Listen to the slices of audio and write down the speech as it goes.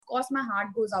course, my heart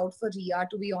goes out for Riya,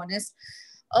 to be honest.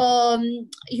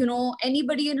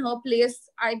 Anybody in her place,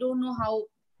 I don't know how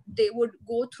they would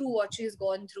go through what she's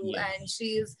gone through. Yes. And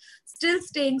she's still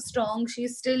staying strong.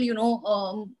 She's still,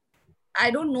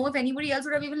 I don't know if anybody else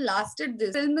would have even lasted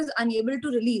this. Film is unable to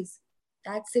release.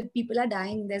 That's it. People are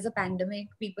dying. There's a pandemic.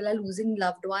 People are losing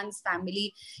loved ones,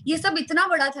 family. ये सब इतना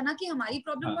बड़ा था ना कि हमारी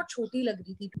problem बहुत छोटी लग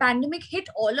रही थी. Pandemic hit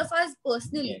all of us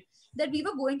personally. That we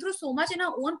were going through so much in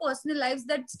our own personal lives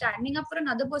that standing up for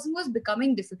another person was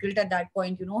becoming difficult at that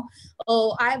point.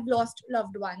 I've lost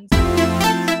loved ones.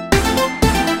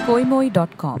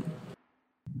 Koimoi.com.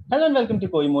 Hello and welcome to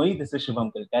Koimoi. This is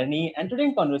Shubham Kulkarni, and today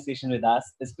in conversation with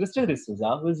us is Crystal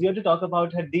D'Souza, who is here to talk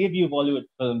about her debut Bollywood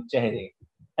film Chehre.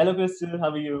 Hello, Crystal. How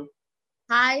are you?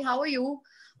 Hi. How are you?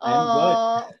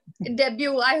 I'm good.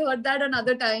 Debut. I heard that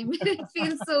another time. It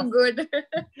feels so good.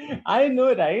 I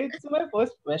know, right? So my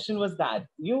first question was that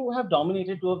you have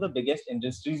dominated two of the biggest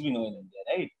industries we know in India,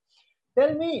 right?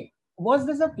 Tell me, was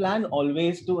this a plan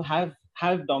always to have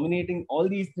dominating all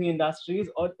these three industries,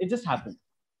 or it just happened?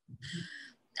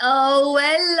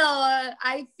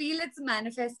 I feel it's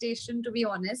manifestation, to be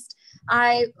honest.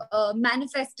 I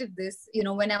manifested this,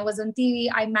 when I was on TV,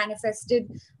 I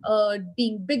manifested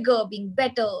being bigger, being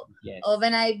better. Yes.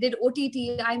 When I did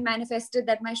OTT, I manifested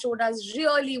that my show does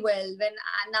really well.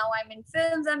 Now I'm in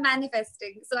films, I'm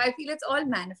manifesting. So I feel it's all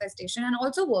manifestation and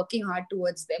also working hard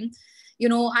towards them.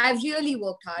 I've really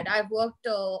worked hard. I've worked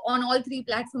on all three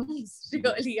platforms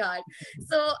really hard.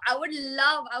 So I would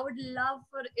love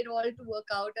for it all to work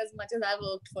out as much as I've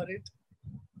worked for it.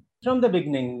 From the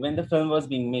beginning, when the film was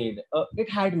being made, it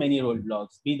had many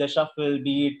roadblocks, be the shuffle,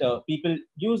 be it people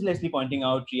uselessly pointing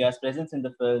out Riya's presence in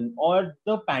the film, or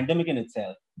the pandemic in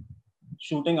itself,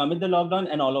 shooting amid the lockdown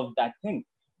and all of that thing.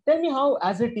 Tell me, how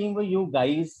as a team were you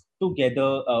guys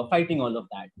together fighting all of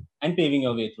that and paving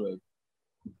your way through it?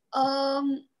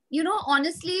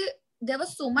 Honestly, there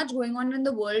was so much going on in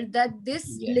the world that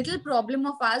this little problem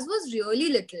of ours was really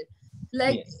little.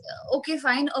 Okay,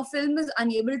 fine, a film is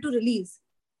unable to release.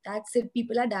 That's it.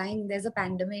 People are dying. There's a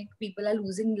pandemic. People are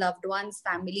losing loved ones,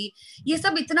 family. ये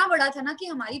सब इतना बड़ा था ना कि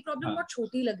हमारी problem बहुत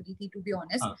छोटी लग रही थी, to be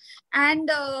honest. And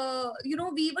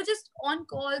we were just on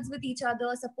calls with each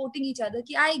other, supporting each other.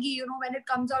 कि आएगी, when it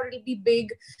comes out, it'll be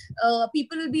big.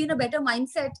 People will be in a better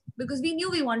mindset because we knew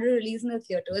we wanted to release in the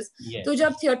theaters. Yes. तो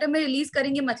जब theater में release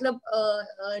करेंगे, मतलब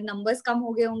numbers कम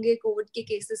हो गए होंगे COVID के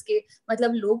cases के,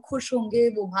 मतलब लोग खुश होंगे,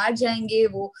 वो बाहर जाएंगे,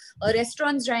 वो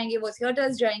restaurants जाएंगे, वो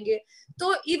theaters जाएंगे.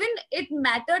 So even it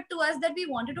mattered to us that we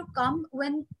wanted to come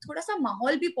when thoda sa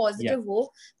mahol bhi positive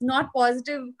ho, not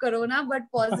positive corona, but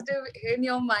positive in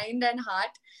your mind and heart.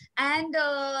 And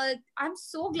I'm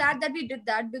so glad that we did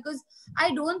that because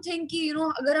I don't think ki,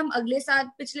 agar hum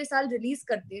pichle saal release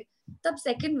karte, tab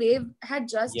second wave had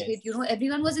just hit.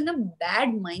 Everyone was in a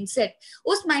bad mindset.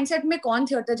 Us mindset mein kaun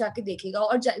theater jaake dekhega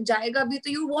aur jayega bhi, to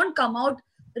you won't come out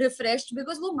refreshed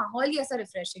because वो माहौल ही ऐसा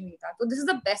refreshing नहीं था. So this is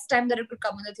the best time that it could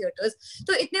come in the theaters.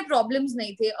 So इतने problems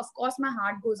नहीं थे. Of course, my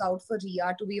heart goes out for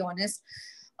Riya, to be honest.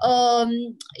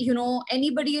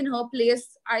 Anybody in her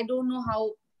place, I don't know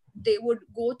how they would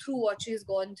go through what she's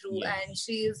gone through. And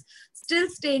she's still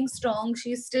staying strong.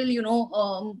 She's still,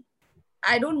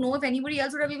 I don't know if anybody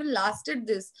else would have even lasted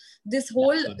this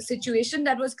whole situation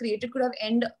that was created could have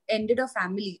ended a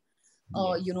family.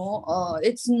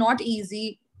 It's not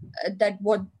easy. That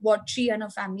what she and her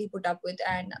family put up with,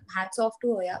 and hats off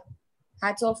to her.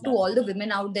 Hats off to all the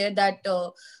women out there that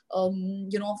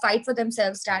fight for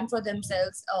themselves, stand for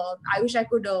themselves. I wish I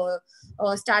could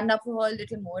stand up for her a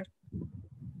little more,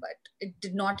 but it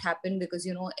did not happen because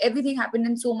everything happened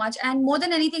in so much, and more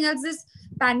than anything else, this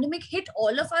pandemic hit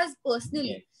all of us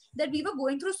personally. That we were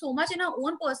going through so much in our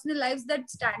own personal lives that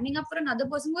standing up for another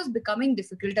person was becoming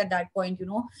difficult at that point.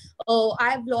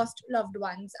 I've lost loved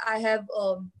ones. I have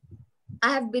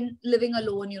been living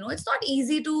alone. It's not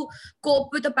easy to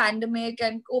cope with a pandemic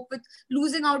and cope with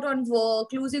losing out on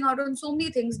work, losing out on so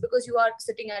many things because you are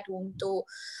sitting at home. So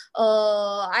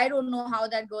I don't know how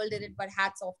that girl did it, but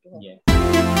hats off to her.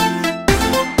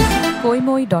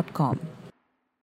 Koimoi.com